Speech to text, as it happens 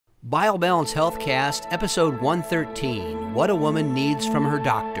BioBalance Healthcast, episode 113, What a Woman Needs from Her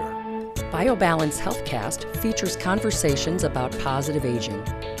Doctor. BioBalance Healthcast features conversations about positive aging,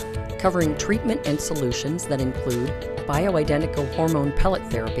 covering treatment and solutions that include bioidentical hormone pellet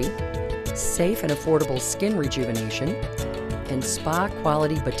therapy, safe and affordable skin rejuvenation, and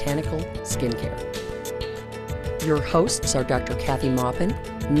spa-quality botanical skincare. Your hosts are Dr. Kathy Maupin,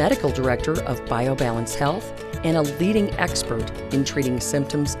 Medical Director of BioBalance Health and a leading expert in treating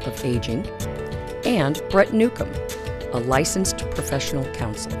symptoms of aging, and Brett Newcomb, a licensed professional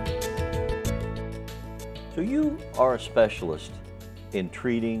counselor. So you are a specialist in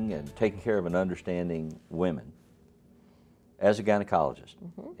treating and taking care of and understanding women as a gynecologist,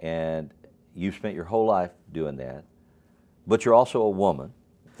 and you've spent your whole life doing that, but you're also a woman,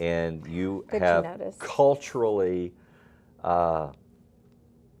 and you have culturally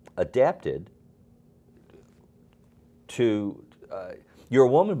adapted to, you're a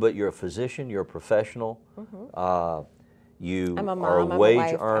woman, but you're a physician, you're a professional, you I'm a mom, are a I'm a wage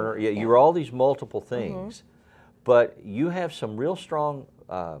wife, earner, you're all these multiple things, but you have some real strong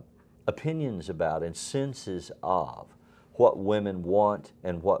opinions about and senses of what women want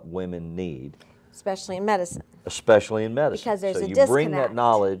and what women need. Especially in medicine. Especially in medicine. Because there's so a you disconnect. bring that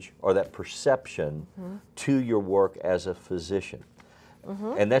knowledge or that perception to your work as a physician.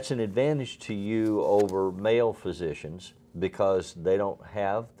 And that's an advantage to you over male physicians because they don't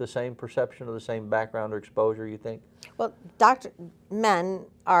have the same perception or the same background or exposure, you think? Well, men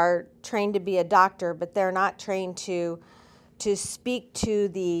are trained to be a doctor, but they're not trained to speak to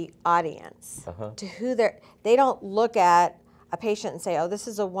the audience, to who they don't look at a patient and say, oh, this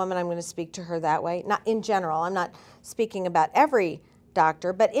is a woman, I'm going to speak to her that way. Not in general, I'm not speaking about every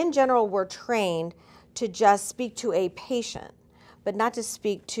doctor, but in general, we're trained to just speak to a patient, but not to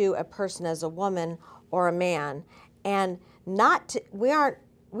speak to a person as a woman or a man, and we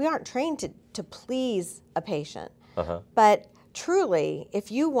aren't trained to please a patient. But truly,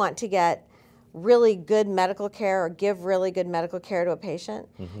 if you want to get really good medical care or give really good medical care to a patient,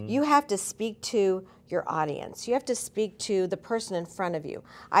 you have to speak to your audience. You have to speak to the person in front of you.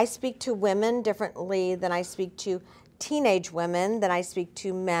 I speak to women differently than I speak to teenage women, than I speak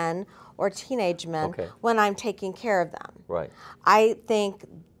to men or teenage men when I'm taking care of them. Right. I think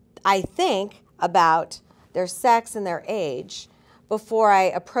about their sex and their age before I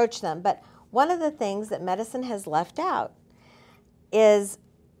approach them. But one of the things that medicine has left out is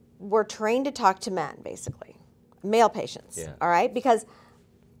we're trained to talk to men, basically, male patients, all right? Because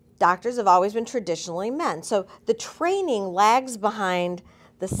doctors have always been traditionally men. So the training lags behind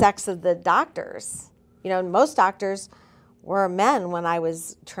the sex of the doctors. You know, most doctors were men when I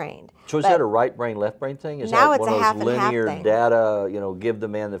was trained. So is that a right brain, left brain thing? Is now that it's one a of half those and half linear thing. data, you know, give the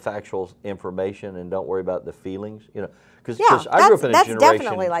man the factual information and don't worry about the feelings? You know, because Yeah, I grew up in a that's generation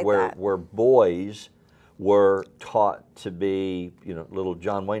definitely like that. where boys were taught to be, you know, little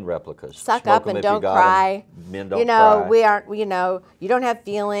John Wayne replicas. Suck Smoke up 'em and if you don't got 'em. cry. Men don't You know, cry. we aren't, you know, you don't have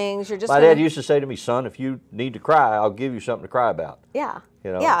feelings. You're just My gonna, dad used to say to me, son, if you need to cry, I'll give you something to cry about. Yeah.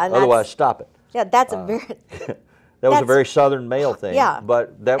 You know, Yeah, and otherwise stop it. Yeah, that's a very... That was a very Southern male thing,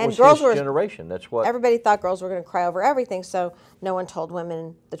 but that was his generation. That's what everybody thought girls were going to cry over everything, so no one told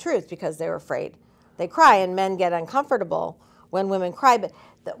women the truth because they were afraid they cry, and men get uncomfortable when women cry. But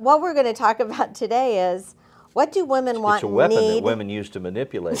what we're going to talk about today is what do women want it's a weapon need? that women use to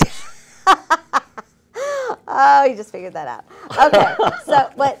manipulate us. Oh, you just figured that out. Okay,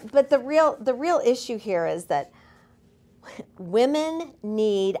 so but the real issue here is that women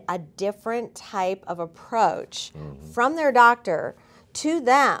need a different type of approach from their doctor to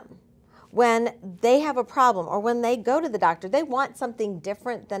them when they have a problem or when they go to the doctor. They want something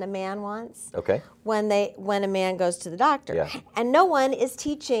different than a man wants. Okay. When a man goes to the doctor. Yeah. And no one is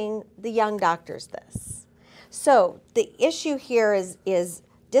teaching the young doctors this. So the issue here is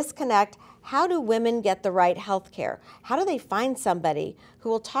disconnect. How do women get the right health care? How do they find somebody who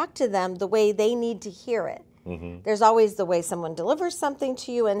will talk to them the way they need to hear it? There's always the way someone delivers something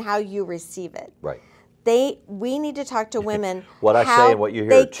to you and how you receive it. Right. We need to talk to women. What I say and what you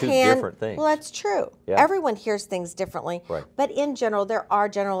hear are two different things. Well, that's true. Yeah. Everyone hears things differently. Right. But in general, there are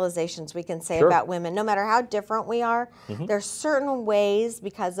generalizations we can say about women. No matter how different we are, there's certain ways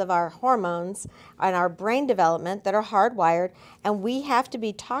because of our hormones and our brain development that are hardwired, and we have to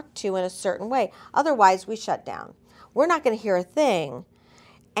be talked to in a certain way. Otherwise, we shut down. We're not going to hear a thing.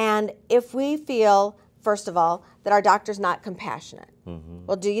 And if we feel, first of all, that our doctor's not compassionate.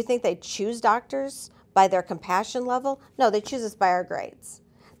 Well, do you think they choose doctors by their compassion level? No, they choose us by our grades.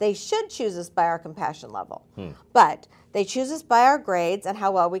 They should choose us by our compassion level. But they choose us by our grades and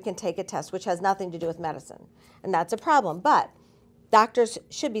how well we can take a test, which has nothing to do with medicine. And that's a problem. But doctors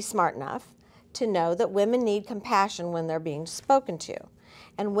should be smart enough to know that women need compassion when they're being spoken to,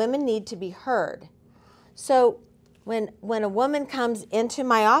 and women need to be heard. So when a woman comes into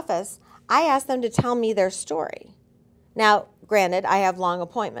my office, I ask them to tell me their story. Now, granted, I have long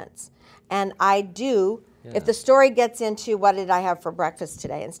appointments, and I do, if the story gets into what did I have for breakfast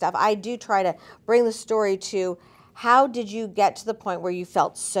today and stuff, I do try to bring the story to how did you get to the point where you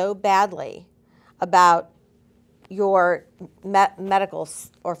felt so badly about your medical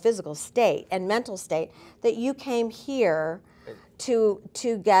or physical state and mental state that you came here to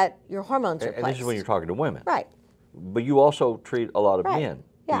get your hormones replaced. And this is when you're talking to women. Right. But you also treat a lot of men.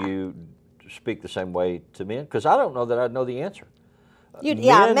 Yeah. Do you speak the same way to men? Because I don't know that I know the answer.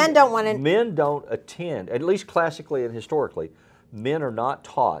 Men don't want to. Men don't attend, at least classically and historically, men are not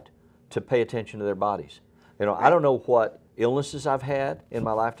taught to pay attention to their bodies. You know, I don't know what illnesses I've had in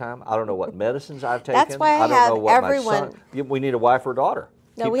my lifetime. I don't know what medicines I've taken. That's why I don't have know what everyone. My son, we need a wife or a daughter.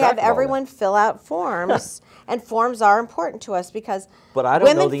 No, Keep we track have of all that. everyone fill out forms, and forms are important to us because But I don't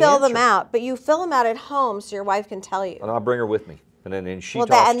know women the fill them answer. out, but you fill them out at home so your wife can tell you. And I'll bring her with me. And then she Well,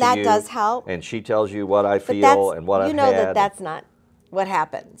 talks and to that you. does help. And she tells you what I But feel and what I've you had. know that's not what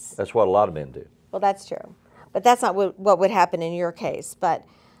happens. That's what a lot of men do. Well, that's true, but that's not what would happen in your case. But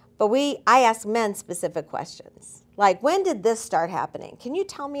I ask men specific questions, like when did this start happening? Can you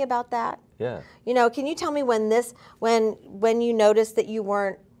tell me about that? Yeah. You know, can you tell me when you noticed that you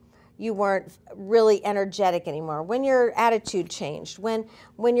weren't really energetic anymore? When your attitude changed? When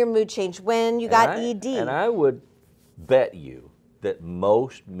your mood changed? When you got ED? And I would bet you that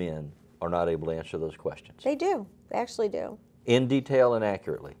most men are not able to answer those questions They do. They actually do. in detail and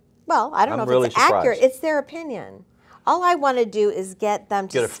accurately. Well, I don't know I'm if really it's accurate. surprised. It's their opinion. All I want to do is get them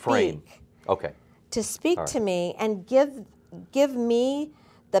to Get a frame. speak. Okay. To speak All right. to me and give me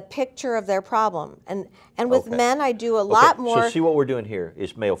the picture of their problem. And with Okay. men, I do a lot more. So see what we're doing here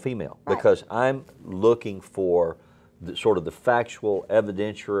is male-female Right. because I'm looking for sort of the factual,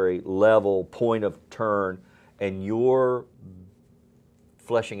 evidentiary level point of turn, and you're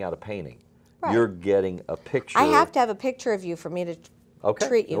fleshing out a painting. Right. You're getting a picture. I have to have a picture of you for me to Okay.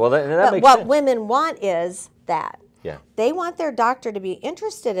 treat you. Well, that but makes what sense. women want is that. Yeah. They want their doctor to be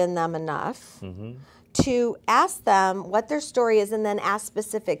interested in them enough Mm-hmm. to ask them what their story is and then ask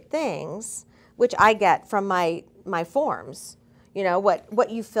specific things, which I get from my forms. You know, what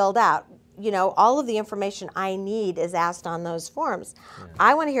you filled out. You know, all of the information I need is asked on those forms. Yeah.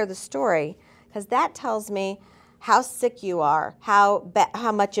 I want to hear the story because that tells me how sick you are, how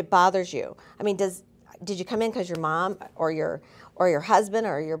much it bothers you. I mean, did you come in because your mom or your husband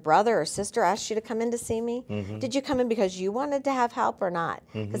or your brother or sister asked you to come in to see me? Mm-hmm. Did you come in because you wanted to have help or not?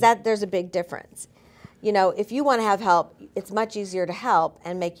 Because there's a big difference. You know, if you want to have help, it's much easier to help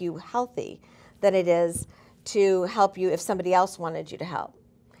and make you healthy than it is to help you if somebody else wanted you to help.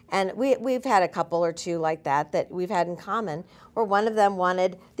 And we've had a couple or two like that we've had in common, where one of them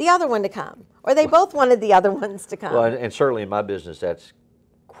wanted the other one to come, or they both wanted the other ones to come. Well, and certainly in my business, that's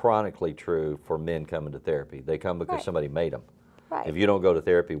chronically true for men coming to therapy. They come because Right. somebody made them. Right. If you don't go to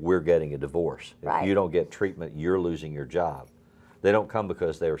therapy, we're getting a divorce. Right. If you don't get treatment, you're losing your job. They don't come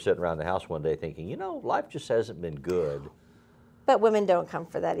because they were sitting around the house one day thinking, you know, life just hasn't been good. But women don't come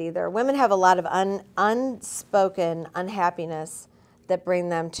for that either. Women have a lot of unspoken unhappiness that bring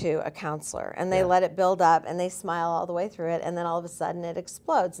them to a counselor, and they let it build up, and they smile all the way through it, and then all of a sudden it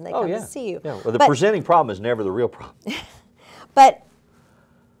explodes, and they come to see you. Yeah. Well, the presenting problem is never the real problem. But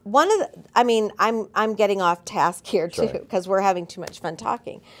I'm getting off task here too Sorry. because we're having too much fun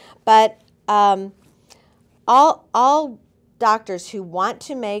talking. But all doctors who want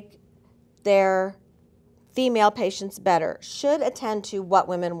to make their female patients better should attend to what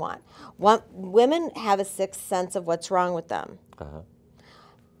women want. Women have a sixth sense of what's wrong with them. Uh-huh.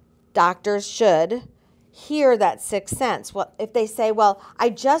 Doctors should hear that sixth sense. Well, if they say, well, I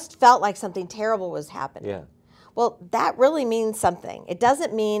just felt like something terrible was happening. Yeah. Well, that really means something. It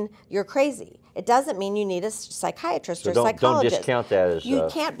doesn't mean you're crazy. It doesn't mean you need a psychiatrist or don't psychologist. discount that as you a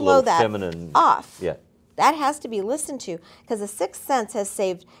can't little blow that feminine- off. Yeah. That has to be listened to because the sixth sense has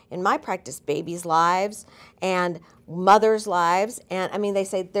saved, in my practice, babies' lives and mothers' lives. And I mean, they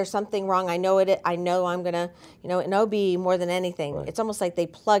say there's something wrong. I know it. I know I'm gonna, in OB more than anything. Right. It's almost like they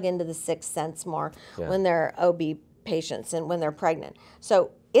plug into the sixth sense more when they're OB patients and when they're pregnant.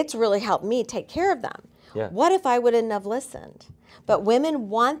 So it's really helped me take care of them. Yeah. What if I wouldn't have listened? But women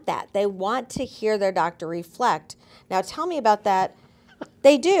want that. They want to hear their doctor reflect. Now tell me about that.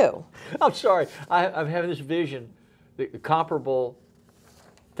 They do. I'm sorry. I'm having this vision. The comparable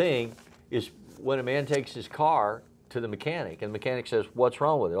thing is when a man takes his car to the mechanic, and the mechanic says, "What's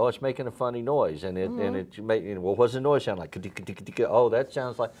wrong with it?" "Oh, it's making a funny noise," and well, what's the noise sound like? "Oh, that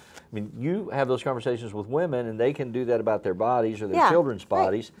sounds like." I mean, you have those conversations with women, and they can do that about their bodies or their children's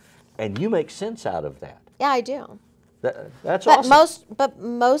bodies, and you make sense out of that. Yeah, I do. That's awesome.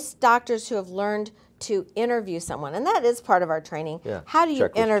 Most doctors who have learned to interview someone, and that is part of our training. Yeah. How do you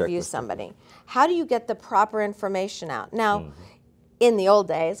interview somebody? How do you get the proper information out? Now, in the old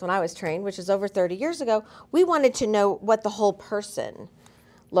days, when I was trained, which is over 30 years ago, we wanted to know what the whole person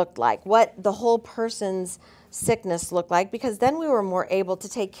looked like, what the whole person's sickness looked like, because then we were more able to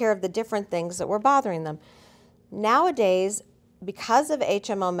take care of the different things that were bothering them. Nowadays, because of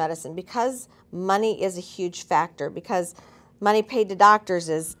HMO medicine, because money is a huge factor, because money paid to doctors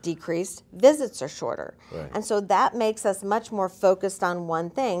is decreased, visits are shorter. Right. And so that makes us much more focused on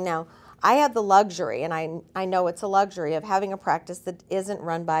one thing. Now, I have the luxury, and I know it's a luxury, of having a practice that isn't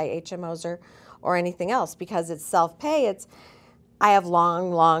run by HMOs or anything else, because it's self-pay. I have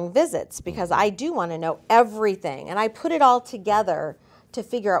long visits because I do want to know everything, and I put it all together to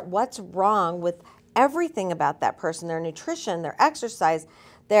figure out what's wrong with everything about that person, their nutrition, their exercise,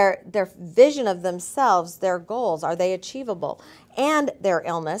 their vision of themselves, their goals, are they achievable, and their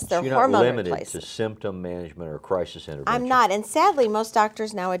illness, their hormone replacement. You're not limited to replacement. symptom management or crisis intervention. I'm not, and sadly, most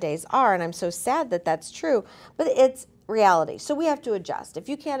doctors nowadays are, and I'm so sad that that's true, but it's reality. So we have to adjust. If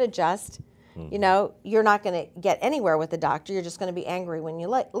you can't adjust, you know, you're not going to get anywhere with the doctor. You're just going to be angry when you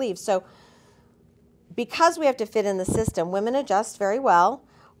leave. So because we have to fit in the system, women adjust very well.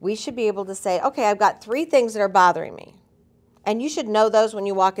 We should be able to say, okay, I've got 3 things that are bothering me. And you should know those when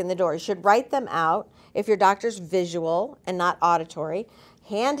you walk in the door. You should write them out. If your doctor's visual and not auditory,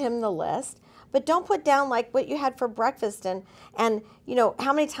 hand him the list. But don't put down like what you had for breakfast and you know,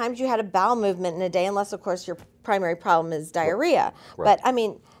 how many times you had a bowel movement in a day, unless, of course, your primary problem is diarrhea. Right. But, I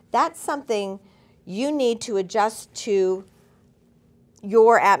mean, that's something you need to adjust to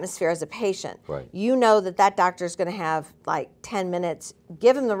your atmosphere as a patient. Right. You know that doctor is going to have like 10 minutes.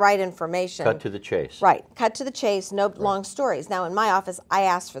 Give him the right information. Cut to the chase. Right. Cut to the chase. No long stories. Now, in my office, I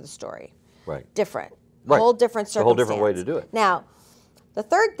ask for the story. Right. Different. Right. Whole different It's a whole circumstance. different way to do it. Now, the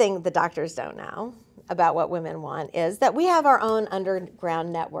third thing the doctors don't know about what women want is that we have our own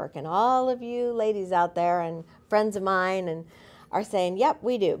underground network. And all of you ladies out there and friends of mine and are saying, yep,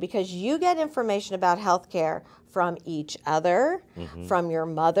 we do. Because you get information about healthcare from each other, from your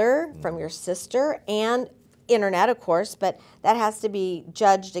mother, from your sister, and internet, of course, but that has to be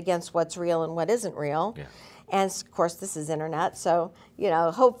judged against what's real and what isn't real. Yeah. And of course, this is internet, so you know,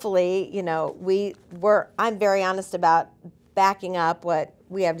 hopefully, you know, I'm very honest about backing up what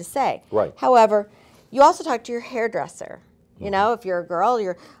we have to say. Right. However, you also talk to your hairdresser. You know, if you're a girl,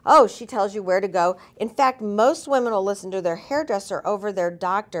 she tells you where to go. In fact, most women will listen to their hairdresser over their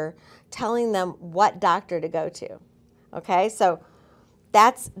doctor telling them what doctor to go to. Okay, so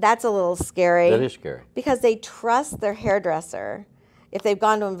that's a little scary. That is scary. Because they trust their hairdresser. If they've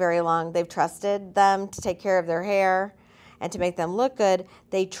gone to them very long, they've trusted them to take care of their hair and to make them look good.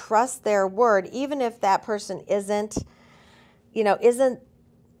 They trust their word, even if that person isn't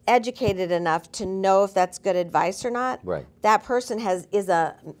educated enough to know if that's good advice or not. Right. That person is it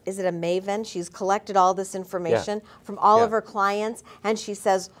a maven? She's collected all this information from all of her clients, and she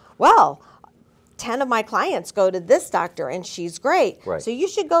says, well, 10 of my clients go to this doctor and she's great. Right. So you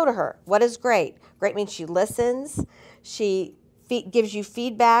should go to her. What is great? Great means she listens, she gives you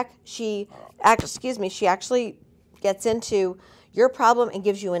feedback, she actually gets into your problem and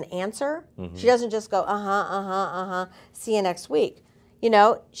gives you an answer. She doesn't just go, see you next week. You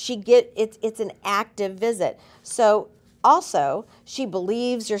know, it's an active visit. So also, she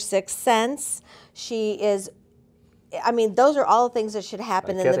believes your sixth sense. Those are all the things that should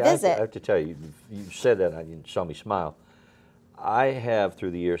happen in the visit. I have to tell you, you said that and you saw me smile. I have,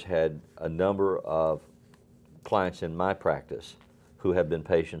 through the years, had a number of clients in my practice who have been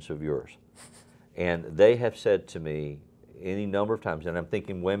patients of yours. And they have said to me any number of times, and I'm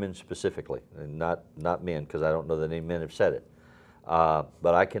thinking women specifically, and not men, because I don't know that any men have said it.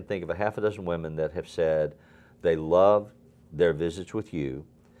 But I can think of a half a dozen women that have said they love their visits with you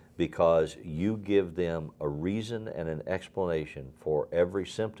because you give them a reason and an explanation for every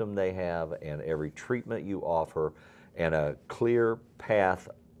symptom they have and every treatment you offer and a clear path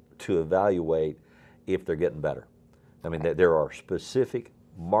to evaluate if they're getting better. I mean, there are specific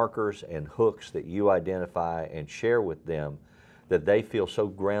markers and hooks that you identify and share with them that they feel so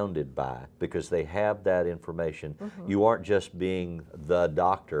grounded by because they have that information. You aren't just being the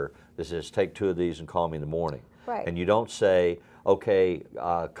doctor that says, take 2 of these and call me in the morning. Right. And you don't say, okay,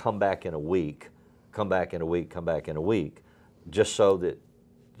 come back in a week, come back in a week, come back in a week, just so that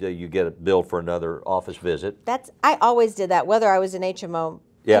you get a bill for another office visit. I always did that, whether I was in HMO,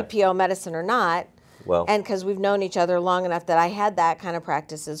 Yeah. PPO medicine or not. Well, And because we've known each other long enough that I had that kind of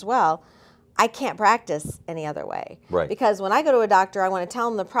practice as well. I can't practice any other way. Right. Because when I go to a doctor, I want to tell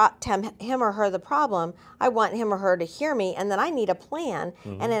him or her the problem. I want him or her to hear me, and then I need a plan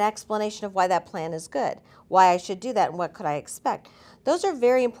and an explanation of why that plan is good, why I should do that, and what could I expect. Those are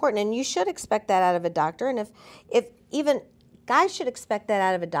very important, and you should expect that out of a doctor. And if even guys should expect that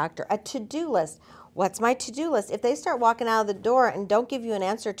out of a doctor, a to-do list. What's my to-do list? If they start walking out of the door and don't give you an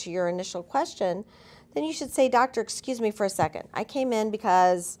answer to your initial question, then you should say, doctor, excuse me for a second. I came in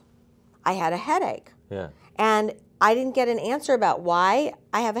because I had a headache. yeah. And I didn't get an answer about why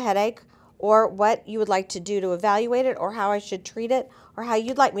I have a headache or what you would like to do to evaluate it or how I should treat it or how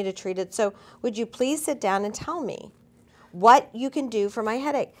you'd like me to treat it. So would you please sit down and tell me what you can do for my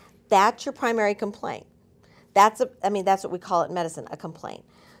headache? That's your primary complaint. That's what we call it in medicine, a complaint.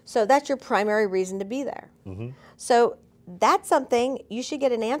 So that's your primary reason to be there. So that's something you should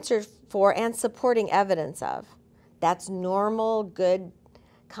get an answer for and supporting evidence of. That's normal, good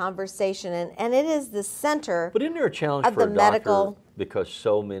conversation, and it is the center. But isn't there a challenge of for the a doctor medical because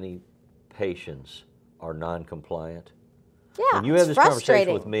so many patients are non-compliant? Yeah, And you have it's this conversation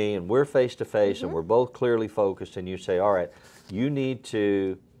frustrating. with me, and we're face to face, and we're both clearly focused, and you say, all right, you need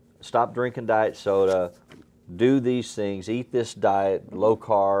to stop drinking diet soda, do these things, eat this diet, low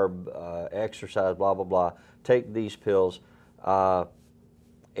carb, exercise, blah, blah, blah, take these pills,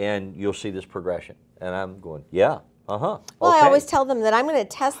 and you'll see this progression. And I'm going, yeah, Well, okay. I always tell them that I'm going to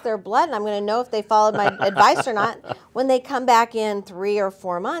test their blood and I'm going to know if they followed my advice or not. When they come back in 3 or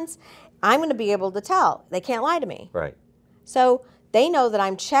 4 months, I'm going to be able to tell. They can't lie to me. Right. So they know that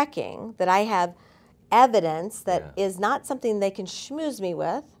I'm checking, that I have evidence that is not something they can schmooze me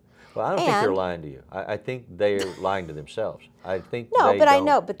with. Well, I don't think they're And- lying to you. I think they're lying to themselves. I think No, they but I don't-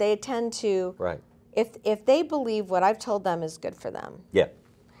 know, but they tend to, Right. if they believe what I've told them is good for them, Yeah.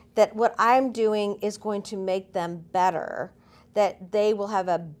 that what I'm doing is going to make them better, that they will have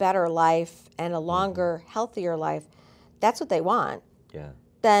a better life and a longer, healthier life, that's what they want, Yeah.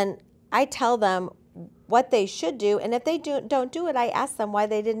 then I tell them what they should do, and if they don't do it, I ask them why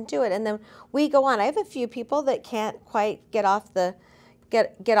they didn't do it, and then we go on. I have a few people that can't quite get off the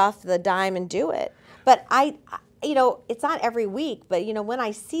dime and do it, but it's not every week, but when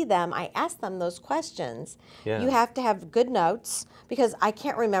I see them, I ask them those questions. Yeah. You have to have good notes because I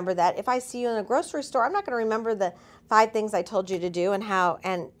can't remember that. If I see you in a grocery store, I'm not going to remember the 5 things I told you to do and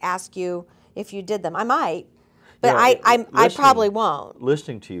ask you if you did them. I might, but I probably won't.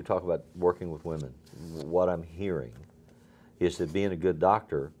 Listening to you talk about working with women, what I'm hearing is that being a good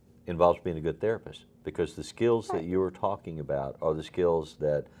doctor involves being a good therapist, because the skills that you were talking about are the skills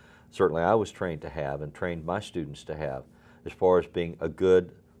that certainly I was trained to have and trained my students to have as far as being a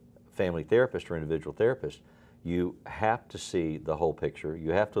good family therapist or individual therapist. You have to see the whole picture.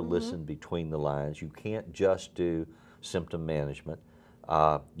 You have to listen between the lines. You can't just do symptom management.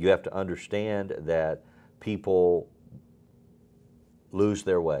 You have to understand that people lose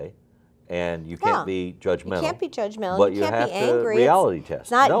their way, and you can't be judgmental. You can't be judgmental. But you can't have be angry. to reality test.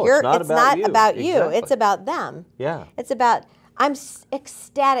 It's not No, your. it's not about you. about you. Exactly. It's about them. Yeah. It's about. I'm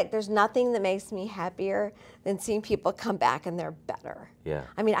ecstatic. There's nothing that makes me happier than seeing people come back and they're better. Yeah.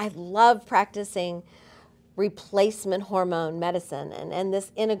 I mean, I love practicing replacement hormone medicine and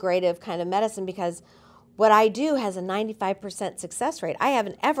this integrative kind of medicine because what I do has a 95% success rate. I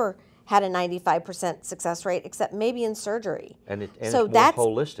haven't ever had a 95% success rate except maybe in surgery. And it's So more that's-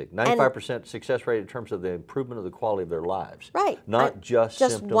 holistic. 95% success rate in terms of the improvement of the quality of their lives. Right. Not just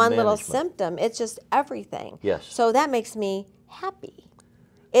symptom one little management. symptom. It's just everything. Yes. So that makes me happy.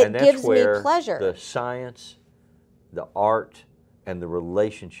 It And that's gives me where pleasure. the science, the art, and the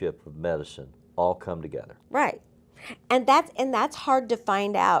relationship of medicine all come together. Right. And that's hard to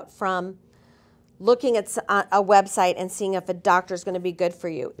find out from looking at a website and seeing if a doctor is going to be good for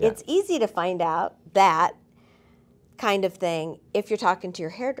you. Yeah. It's easy to find out that kind of thing if you're talking to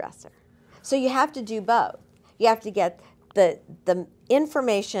your hairdresser. So you have to do both. You have to get the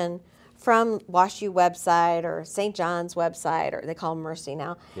information from WashU website or St. John's website, or they call them Mercy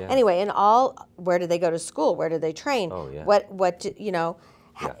now. Yeah. Anyway, where do they go to school? Where do they train? Oh, yeah. What do, Yeah.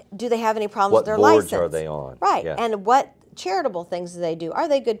 do they have any problems What with their boards license? are they on? Right. Yeah. And what charitable things do they do? Are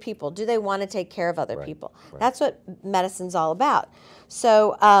they good people? Do they want to take care of other Right, people? right. That's what medicine's all about.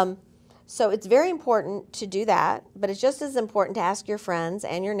 So, so it's very important to do that, but it's just as important to ask your friends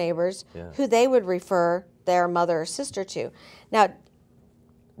and your neighbors Yeah. who they would refer their mother or sister to. Now,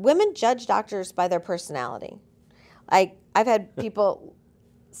 women judge doctors by their personality. I've had people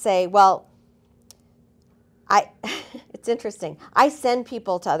say, well, It's interesting. I send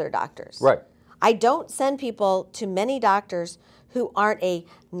people to other doctors. Right. I don't send people to many doctors who aren't a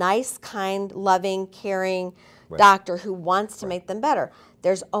nice, kind, loving, caring doctor who wants to make them better.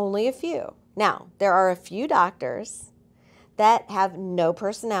 There's only a few. Now, there are a few doctors that have no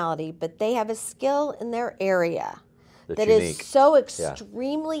personality, but they have a skill in their area that unique. is so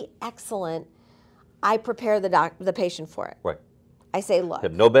extremely excellent. I prepare the patient for it. Right. I say, look. They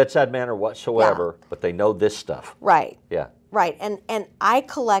have no bedside manner whatsoever, but they know this stuff. Right. Yeah. Right. And I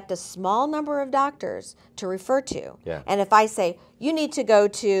collect a small number of doctors to refer to. Yeah. And if I say, you need to go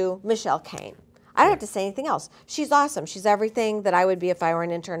to Michelle Kane, I don't have to say anything else. She's awesome. She's everything that I would be if I were an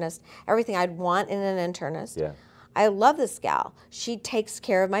internist, everything I'd want in an internist. Yeah. I love this gal. She takes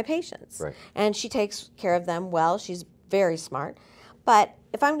care of my patients. Right. And she takes care of them well. She's very smart. But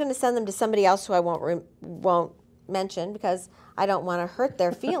if I'm going to send them to somebody else who I won't mention because I don't want to hurt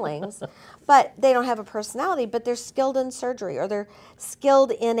their feelings, but they don't have a personality, but they're skilled in surgery or they're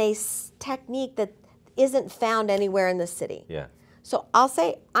skilled in a technique that isn't found anywhere in the city. Yeah. So I'll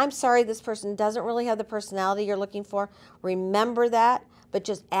say, I'm sorry, this person doesn't really have the personality you're looking for. Remember that, but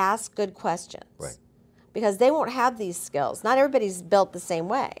just ask good questions. Right. Because they won't have these skills. Not everybody's built the same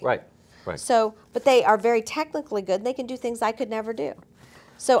way. Right. Right. So, but they are very technically good and they can do things I could never do.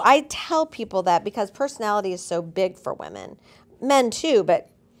 So I tell people that because personality is so big for women, men too, but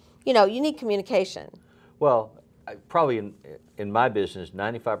you need communication. Well, probably in my business,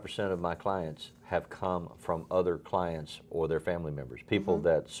 95% of my clients have come from other clients or their family members, people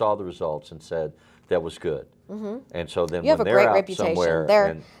that saw the results and said that was good. And so then You have when a they're great out reputation.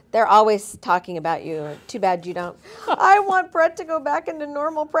 somewhere, They're always talking about you. Too bad you don't. I want Brett to go back into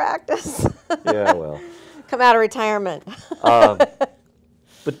normal practice. yeah, well, Come out of retirement.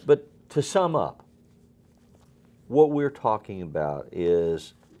 but to sum up, what we're talking about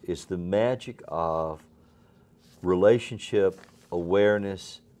is the magic of relationship,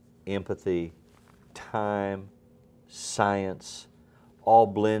 awareness, empathy, time, science, all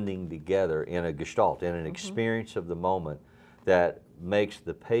blending together in a gestalt, in an experience of the moment that makes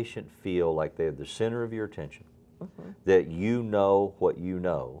the patient feel like they're the center of your attention, that you know what you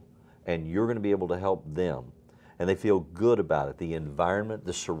know, and you're going to be able to help them, and they feel good about it. The environment,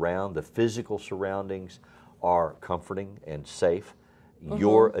 the physical surroundings are comforting and safe.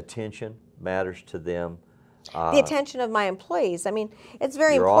 Your attention matters to them. The attention of my employees. I mean, it's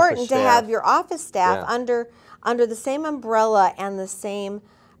very Your important office to staff. have your office staff Yeah. under the same umbrella and the same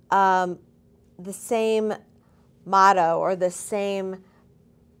motto or the same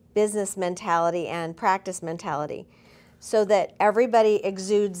business mentality and practice mentality, so that everybody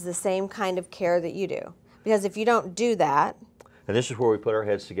exudes the same kind of care that you do. Because if you don't do that, And this is where we put our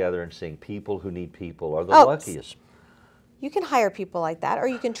heads together and saying people who need people are the Oh, luckiest. you can hire people like that, or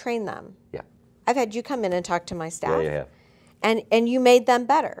you can train them. Yeah. I've had you come in and talk to my staff. Yeah, you have. And you made them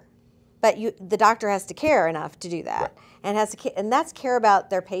better, but the doctor has to care enough to do that, and that's care about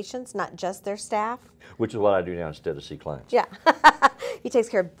their patients, not just their staff. Which is what I do now instead of see clients. Yeah, he takes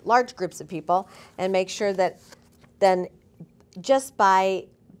care of large groups of people and makes sure that then just by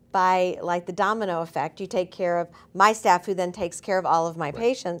like the domino effect, you take care of my staff, who then takes care of all of my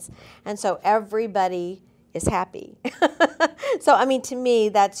patients, and so everybody is happy. So I mean, to me,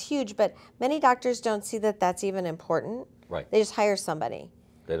 that's huge. But many doctors don't see that that's even important. Right. They just hire somebody.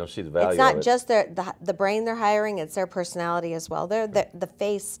 They don't see the value It's not of it. just the brain they're hiring, it's their personality as well. They're the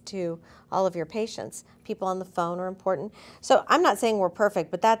face to all of your patients. People on the phone are important. So I'm not saying we're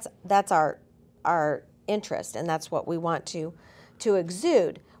perfect, but that's our interest, and that's what we want to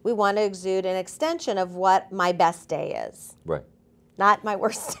exude. We want to exude an extension of what my best day is, Right. not my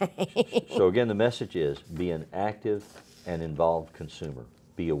worst day. So again, the message is be an active and involved consumer.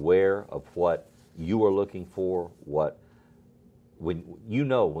 Be aware of what you are looking for, when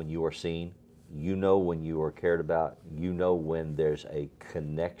you are seen, you know when you are cared about, you know when there's a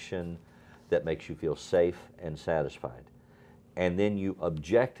connection that makes you feel safe and satisfied. And then you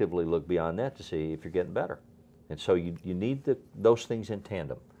objectively look beyond that to see if you're getting better. And so you need those things in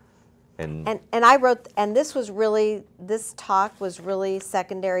tandem. And I wrote, and this talk was really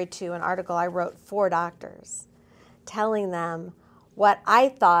secondary to an article I wrote for doctors, telling them what I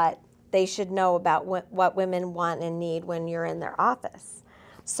thought they should know about what women want and need when you're in their office.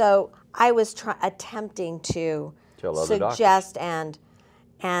 So I was attempting to suggest and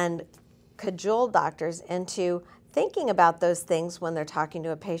cajole doctors into thinking about those things when they're talking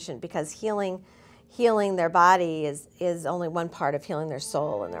to a patient, because healing their body is only one part of healing their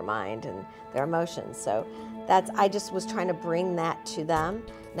soul and their mind and their emotions. So I just was trying to bring that to them.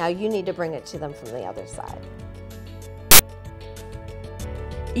 Now you need to bring it to them from the other side.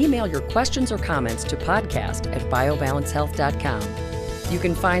 Email your questions or comments to podcast@biobalancehealth.com. You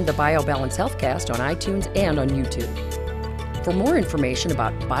can find the BioBalance Healthcast on iTunes and on YouTube. For more information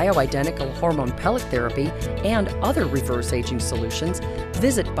about bioidentical hormone pellet therapy and other reverse aging solutions,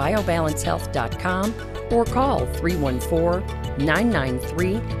 visit biobalancehealth.com or call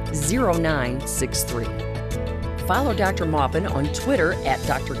 314-993-0963. Follow Dr. Maupin on Twitter at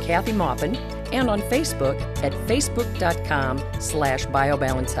Dr. Kathy Maupin and on Facebook at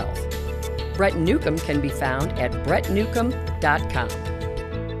facebook.com/biobalancehealth. Brett Newcomb can be found at brettnewcomb.com.